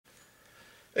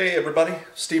Hey everybody,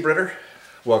 Steve Ritter.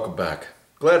 Welcome back.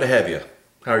 Glad to have you.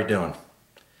 How are you doing?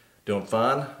 Doing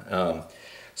fine?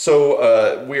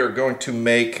 We are going to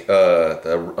make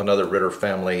another Ritter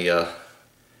family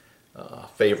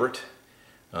favorite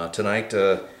tonight.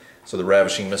 So the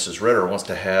ravishing Mrs. Ritter wants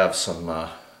to have some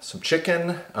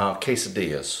chicken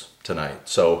quesadillas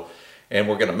tonight. And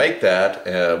we're going to make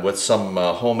that with some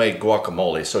homemade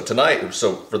guacamole.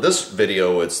 So for this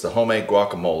video, it's the homemade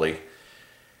guacamole.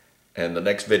 And the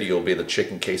next video will be the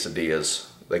chicken quesadillas.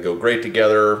 They go great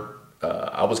together.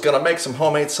 I was gonna make some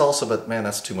homemade salsa, but man,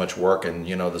 that's too much work. And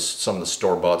you know, some of the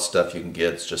store-bought stuff you can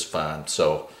get is just fine.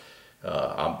 So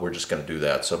we're just gonna do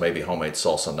that. So maybe homemade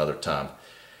salsa another time.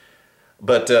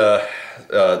 But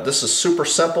this is super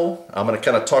simple. I'm gonna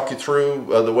kind of talk you through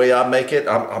the way I make it.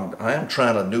 I am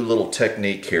trying a new little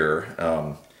technique here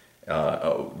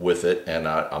with it, and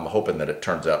I'm hoping that it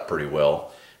turns out pretty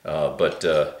well.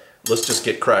 Let's just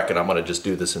get cracking. I'm going to just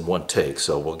do this in one take.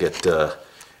 So we'll get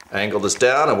angle this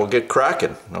down and we'll get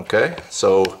cracking. Okay.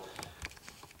 So,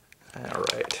 all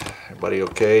right. Everybody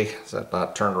okay? Is that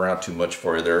not turned around too much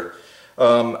for you there?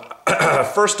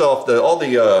 First off, all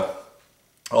the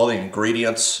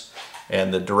ingredients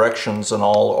and the directions and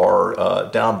all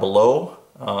are down below.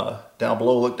 Down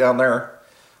below. Look down there.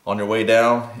 On your way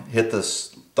down, hit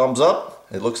this thumbs up.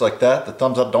 It looks like that. The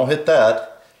thumbs up. Don't hit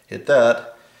that. Hit that.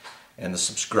 And the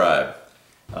subscribe,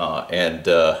 check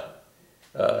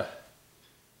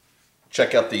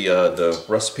out the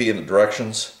recipe and the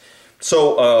directions.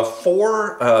 So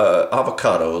for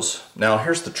avocados, now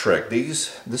here's the trick.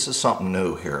 This is something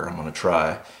new here I'm going to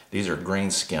try. These are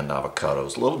green-skinned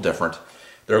avocados, a little different.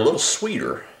 They're a little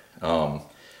sweeter, but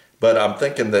I'm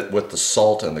thinking that with the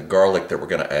salt and the garlic that we're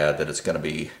going to add, that it's going to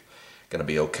be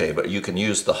okay. But you can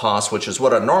use the Haas, which is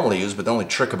what I normally use. But the only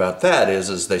trick about that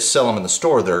is they sell them in the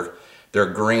store. They're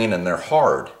green and they're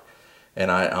hard.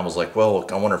 And I was like, well,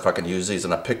 I wonder if I can use these.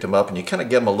 And I picked them up, and you kind of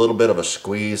give them a little bit of a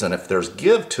squeeze. And if there's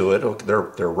give to it,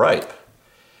 they're ripe.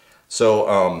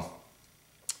 So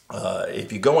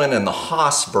if you go in the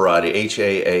Haas variety,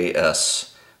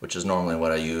 H-A-A-S, which is normally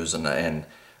what I use, and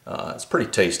it's pretty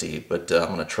tasty. But I'm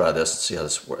going to try this and see how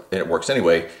it works.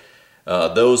 Anyway,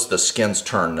 the skins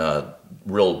turn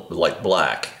real like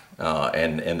black.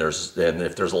 And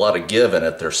if there's a lot of give in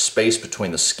it, there's space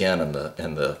between the skin and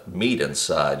the meat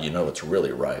inside. You know it's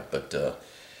really ripe. But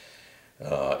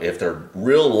if they're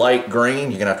real light green,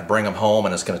 you're gonna have to bring them home,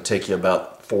 and it's gonna take you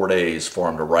about 4 days for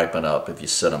them to ripen up if you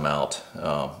sit them out,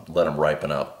 let them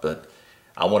ripen up. But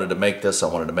I wanted to make this. I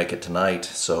wanted to make it tonight,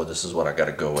 so this is what I got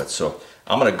to go with. So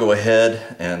I'm gonna go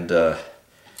ahead and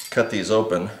cut these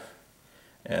open,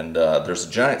 and there's a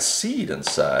giant seed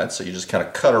inside, so you just kind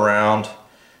of cut around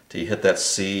till you hit that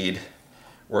seed,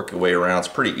 work your way around. It's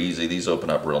pretty easy. These open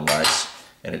up real nice,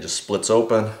 and it just splits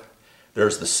open.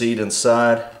 There's the seed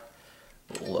inside.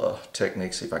 Little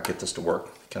technique, see if I get this to work.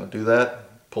 Kind of do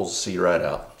that, pulls the seed right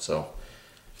out. So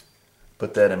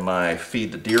put that in my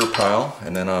feed the deer pile,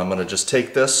 and then I'm gonna just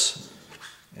take this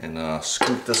and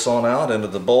scoop this on out into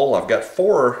the bowl. I've got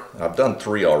 4. I've done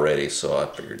 3 already, so I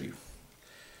figured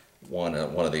one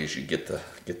of these you get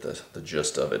the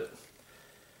gist of it.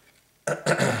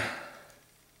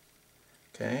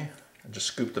 Okay, I just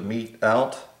scoop the meat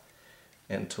out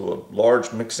into a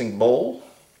large mixing bowl.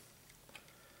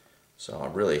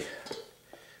 So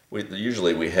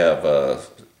usually we have a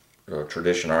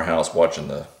tradition in our house watching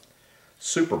the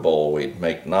Super Bowl. We'd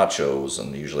make nachos,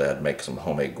 and usually I'd make some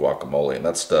homemade guacamole, and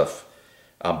that stuff,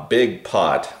 a big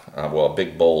pot, well, a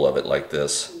big bowl of it like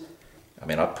this. I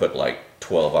mean, I put like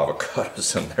 12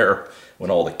 avocados in there when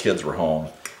all the kids were home.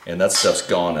 And that stuff's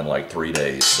gone in like 3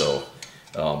 days. So,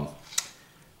 I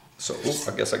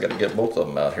guess I got to get both of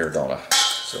them out here, don't I?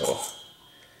 So,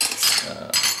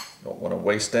 don't want to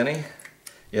waste any.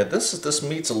 Yeah, this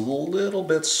meat's a little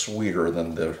bit sweeter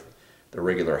than the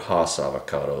regular Haas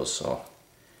avocados. So,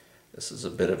 this is a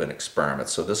bit of an experiment.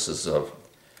 So this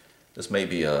may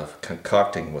be a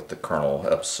concocting with the kernel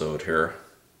episode here.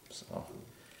 So,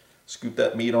 scoop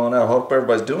that meat on out. Hope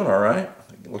everybody's doing all right.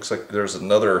 It looks like there's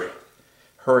another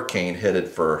hurricane headed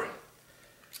for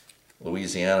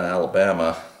Louisiana,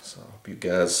 Alabama. So I hope you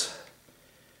guys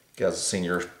have seen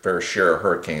your fair share of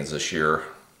hurricanes this year.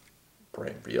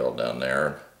 Praying for y'all down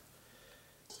there.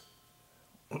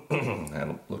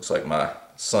 And it looks like my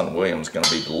son William's going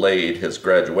to be delayed. His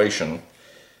graduation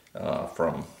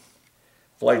from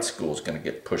flight school is going to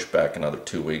get pushed back another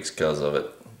 2 weeks because of it.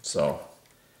 So,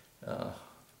 but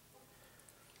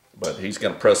he's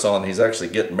going to press on. He's actually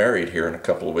getting married here in a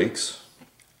couple of weeks.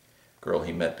 Girl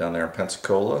he met down there in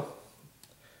Pensacola,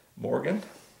 Morgan.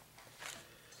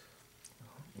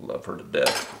 Love her to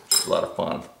death. She's a lot of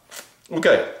fun.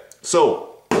 Okay,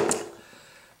 so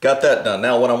got that done.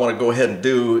 Now what I want to go ahead and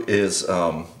do is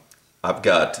I've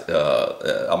got,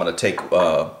 I'm going to take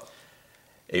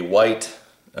a white,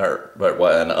 or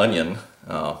an onion,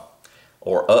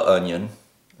 or a onion,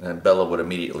 and Bella would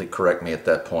immediately correct me at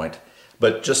that point.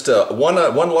 But just one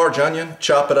large onion,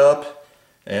 chop it up,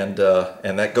 and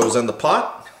that goes in the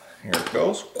pot. Here it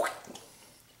goes.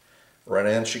 Right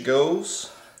in she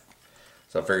goes.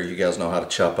 So I figure you guys know how to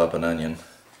chop up an onion.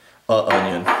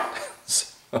 Onion. So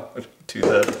do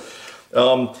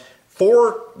that.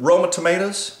 4 Roma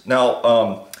tomatoes.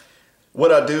 Now,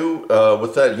 what I do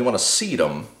with that, you want to seed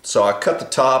them. So I cut the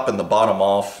top and the bottom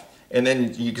off, and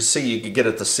then you can see you can get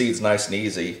at the seeds nice and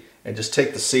easy. And just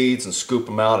take the seeds and scoop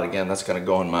them out. Again, that's going to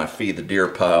go in my feed the deer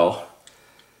pile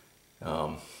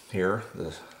here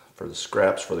for the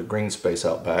scraps for the green space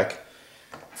out back.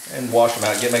 And wash them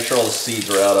out. Make sure all the seeds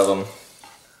are out of them.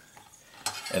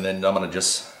 And then I'm going to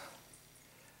just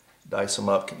dice them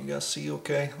up. Can you guys see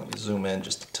okay? Let me zoom in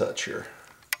just a touch here.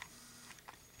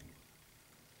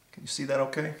 Can you see that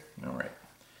okay? All right.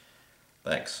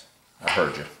 Thanks. I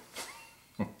heard you.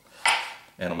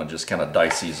 And I'm going to just kind of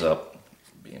dice these up,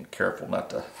 being careful not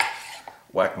to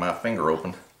whack my finger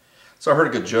open. So I heard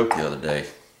a good joke the other day.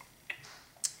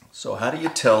 So how do you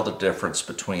tell the difference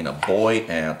between a boy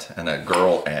ant and a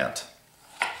girl ant?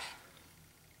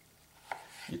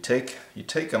 You take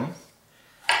them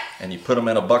and you put them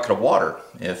in a bucket of water.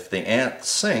 If the ant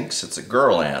sinks, it's a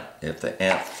girl ant. If the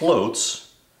ant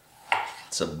floats,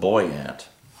 it's a boy ant.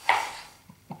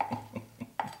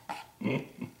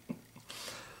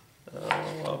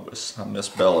 Oh, I miss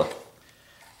Bella.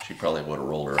 She probably would have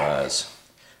rolled her eyes.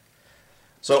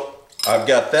 So I've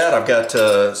got that. I've got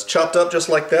it's chopped up just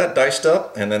like that, diced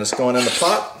up, and then it's going in the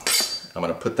pot. I'm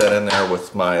going to put that in there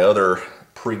with my other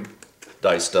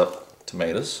pre-diced up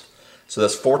tomatoes. So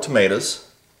that's 4 tomatoes.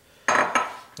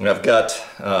 And I've got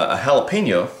a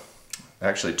jalapeno,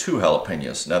 actually 2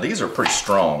 jalapenos. Now these are pretty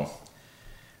strong.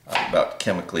 I about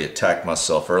chemically attacked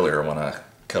myself earlier when I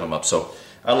cut them up. So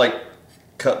I like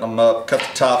cutting them up, cut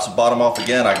the tops and bottom off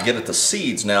again. I can get at the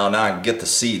seeds now. Now I can get the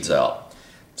seeds out.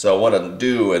 So what I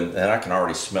do, and I can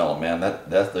already smell them, man.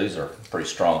 These are pretty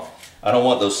strong. I don't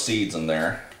want those seeds in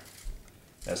there.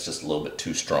 That's just a little bit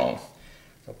too strong.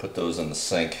 I'll put those in the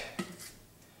sink.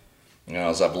 You know,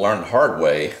 as I've learned the hard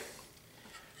way,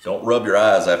 don't rub your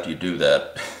eyes after you do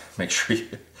that. Make sure you,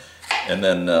 and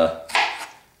then I'll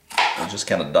just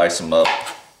kind of dice them up.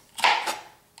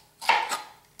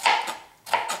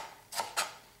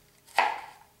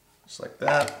 Just like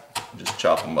that. Just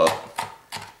chop them up.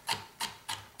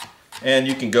 And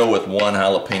you can go with 1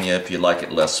 jalapeno if you like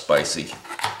it less spicy.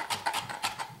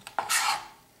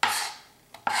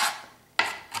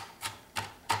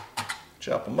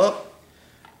 Chop them up.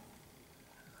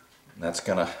 And that's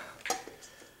gonna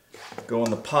go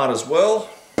in the pot as well.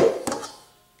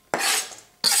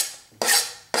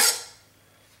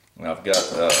 And I've got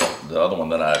the other one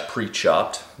that I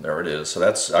pre-chopped. There it is. So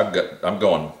that's I'm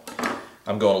going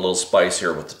a little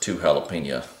spicier with the 2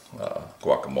 jalapeno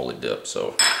guacamole dip.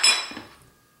 So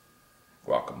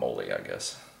guacamole, I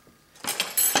guess.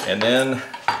 And then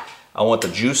I want the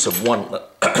juice of one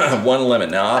lemon.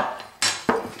 Now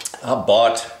I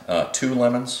bought 2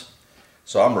 lemons.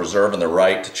 So I'm reserving the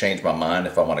right to change my mind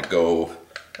if I want to go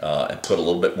and put a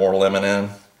little bit more lemon in.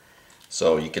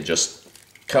 So you can just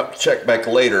check back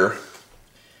later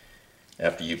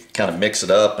after you kind of mix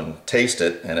it up and taste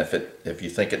it, and if you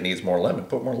think it needs more lemon,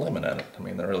 put more lemon in it. I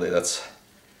mean, really, that's.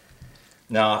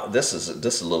 Now this is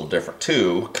a little different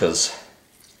too, because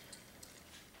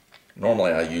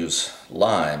normally I use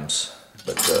limes,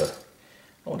 but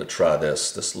I want to try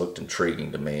this. This looked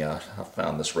intriguing to me. I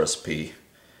found this recipe.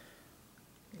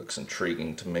 Looks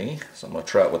intriguing to me, so I'm going to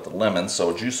try it with the lemon.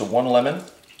 So juice of 1 lemon.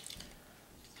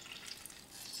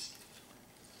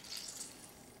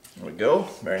 There we go,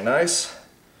 very nice.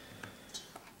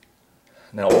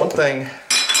 Now one thing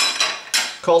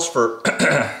calls for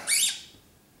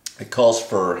it calls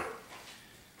for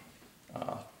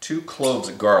 2 cloves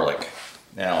of garlic.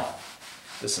 Now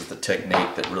this is the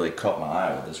technique that really caught my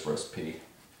eye with this recipe.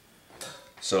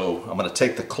 So I'm going to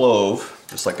take the clove,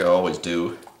 just like I always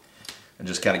do, and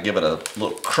just kind of give it a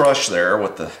little crush there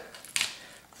with the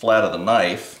flat of the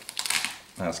knife.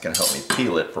 That's going to help me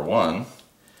peel it for one.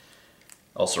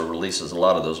 Also releases a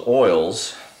lot of those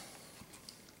oils.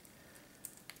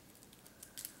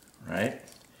 Right?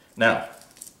 Now,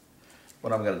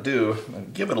 what I'm going to do, I'm going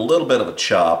to give it a little bit of a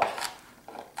chop.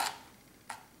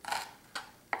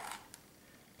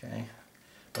 Okay?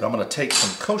 But I'm going to take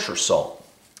some kosher salt.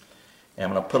 And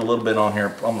I'm going to put a little bit on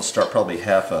here. I'm going to start probably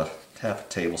half a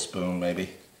tablespoon maybe.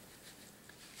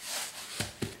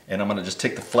 and I'm going to just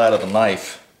take the flat of the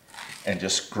knife and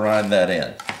just grind that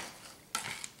in.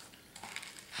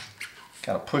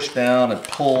 Kind of push down and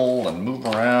pull and move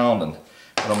around, and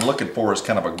what I'm looking for is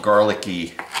kind of a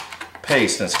garlicky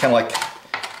paste. And it's kind of like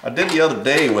I did the other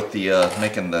day with the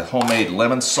making the homemade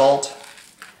lemon salt.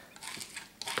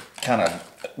 Kind of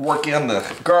work in the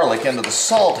garlic into the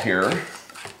salt here.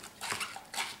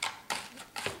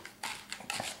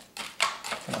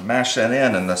 Kind of mash that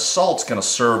in, and the salt's going to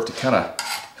serve to kind of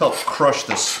help crush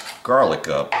this garlic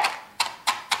up.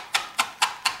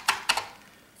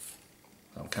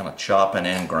 I'm kind of chopping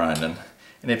and grinding.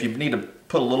 And if you need to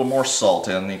put a little more salt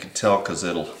in, you can tell because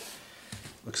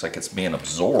looks like it's being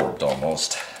absorbed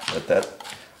almost. But that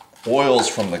oils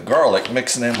from the garlic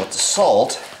mixing in with the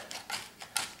salt.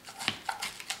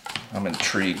 I'm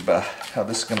intrigued by how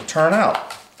this is going to turn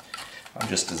out. I'm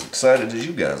just as excited as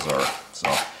you guys are. So,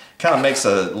 kind of makes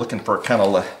looking for kind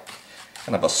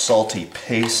of a salty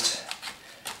paste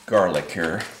garlic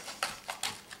here.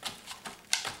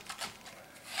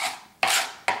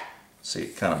 See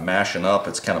it kind of mashing up.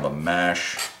 It's kind of a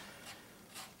mash.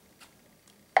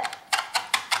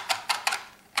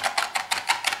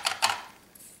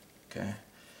 Okay,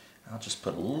 I'll just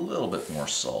put a little bit more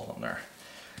salt on there.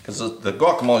 Because the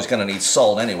guacamole is going to need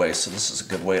salt anyway, so this is a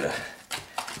good way to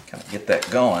kind of get that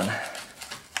going.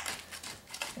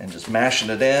 And just mashing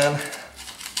it in.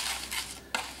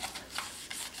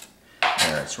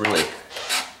 There, it's really,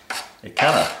 it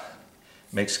kind of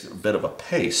makes a bit of a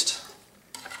paste.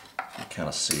 You kind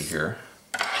of see here.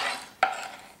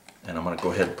 And I'm going to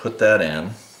go ahead and put that in.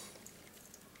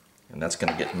 And that's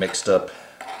going to get mixed up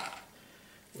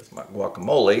with my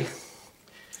guacamole.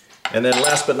 And then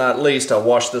last but not least, I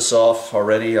washed this off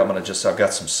already. I've got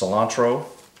some cilantro,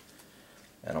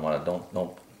 and I'm gonna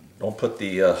don't put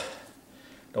the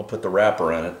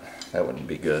wrapper in it. That wouldn't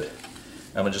be good.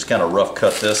 I'm gonna just kind of rough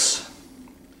cut this.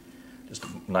 Just a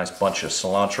nice bunch of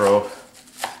cilantro.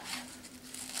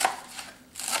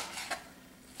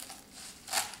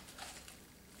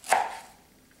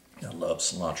 I love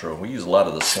cilantro. We use a lot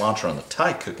of the cilantro in the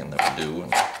Thai cooking that we do.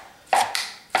 And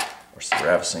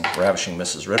the ravishing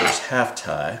Mrs. Ritter's half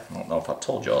Thai. I don't know if I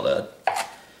told you all that.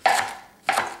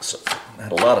 So I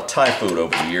had a lot of Thai food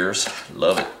over the years.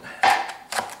 Love it.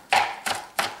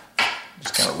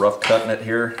 Just kind of rough cutting it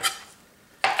here.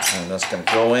 And that's going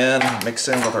to go in, mix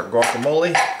in with our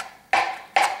guacamole.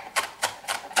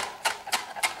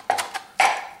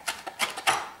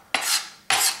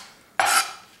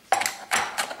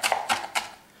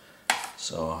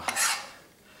 So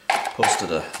I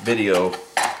posted a video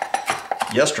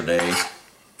yesterday.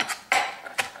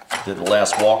 Did the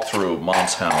last walkthrough of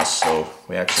Mom's house, so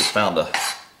we actually found a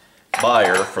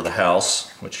buyer for the house,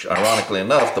 which ironically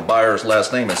enough, the buyer's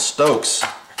last name is Stokes.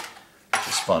 Which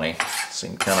is funny.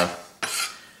 Seemed kind of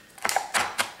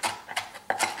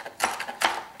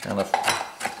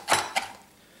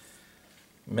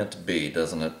meant to be,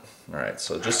 doesn't it? Alright,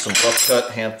 so just some rough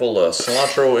cut, handful of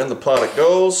cilantro in the pot it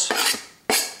goes.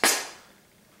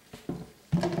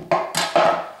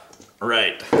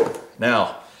 Right,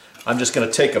 now I'm just going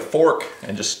to take a fork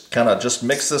and just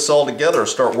mix this all together,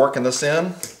 start working this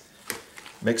in,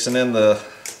 mixing in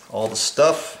all the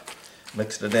stuff,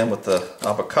 mixing it in with the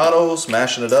avocados,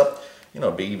 mashing it up. You know,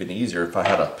 it'd be even easier if I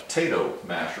had a potato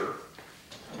masher,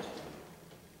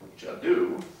 which I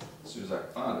do, as soon as I can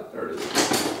find it. There it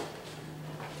is.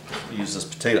 Use this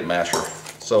potato masher.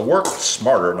 So work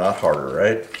smarter, not harder,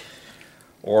 right?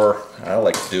 Or what I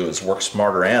like to do is work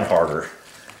smarter and harder,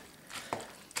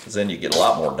 because then you get a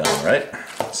lot more done, right?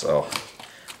 So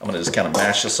I'm going to just kind of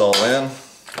mash this all in.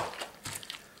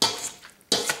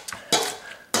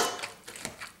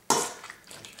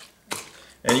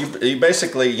 And you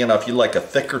basically, you know, if you like a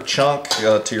thicker chunk to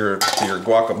your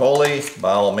guacamole,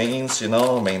 by all means, you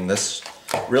know, I mean, this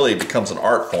really becomes an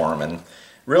art form. And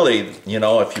really, you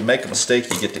know, if you make a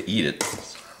mistake, you get to eat it,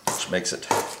 which makes it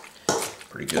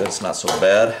pretty good. It's not so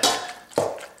bad.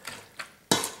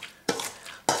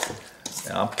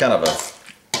 Now, I'm kind of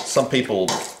some people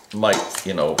might,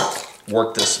 you know,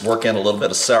 work in a little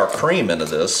bit of sour cream into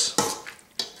this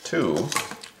too.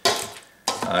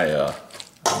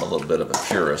 I'm a little bit of a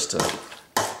purist.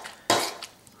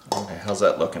 Okay, how's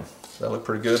that looking? Does that look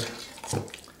pretty good?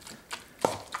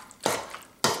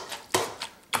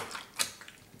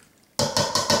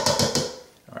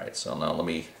 Alright, so now let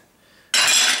me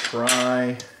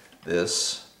try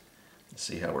this and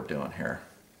see how we're doing here.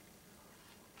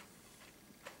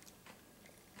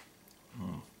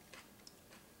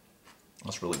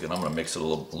 That's really good. I'm going to mix it a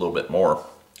little bit more.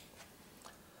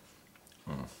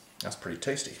 That's pretty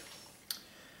tasty.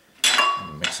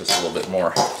 Mix this a little bit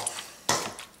more.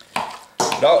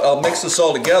 I'll mix this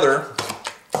all together,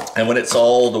 and when it's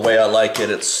all the way I like it,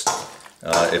 it's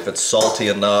if it's salty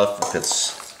enough, if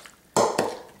it's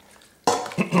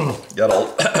got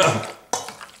all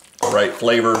right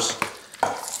flavors,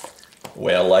 the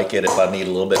way I like it. If I need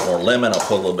a little bit more lemon, I'll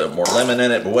put a little bit more lemon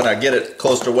in it. But when I get it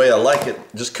close to the way I like it,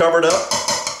 just cover it up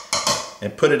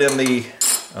and put it in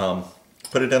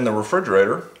the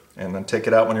refrigerator, and then take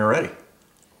it out when you're ready.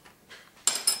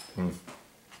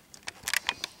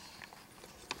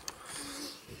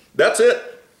 That's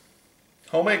it.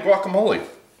 Homemade guacamole.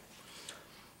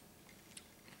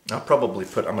 I'm going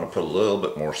to put a little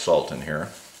bit more salt in here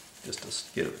just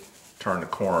to get it, turn the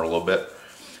corner a little bit.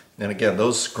 And again,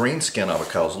 those green skin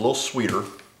avocados, a little sweeter.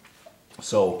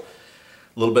 So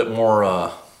a little bit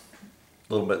more,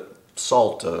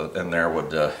 salt in there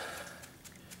would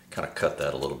kind of cut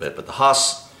that a little bit. But the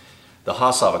Haas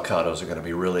avocados are going to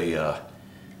be really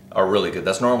good.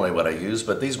 That's normally what I use,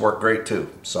 but these work great too.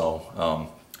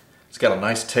 So it's got a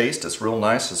nice taste. It's real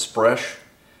nice. It's fresh.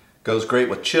 Goes great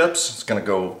with chips. It's going to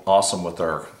go awesome with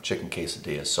our chicken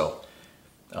quesadillas. So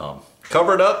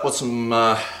cover it up with some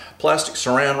plastic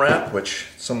saran wrap, which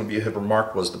some of you have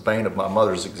remarked was the bane of my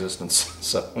mother's existence.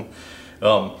 So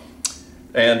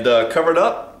cover it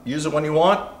up. Use it when you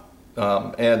want.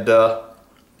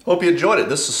 Hope you enjoyed it.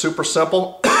 This is super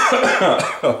simple.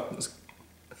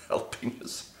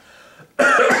 Jalapenos.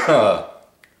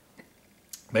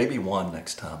 Maybe one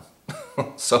next time.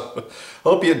 So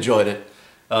hope you enjoyed it.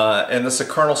 And this is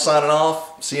Colonel signing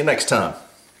off. See you next time.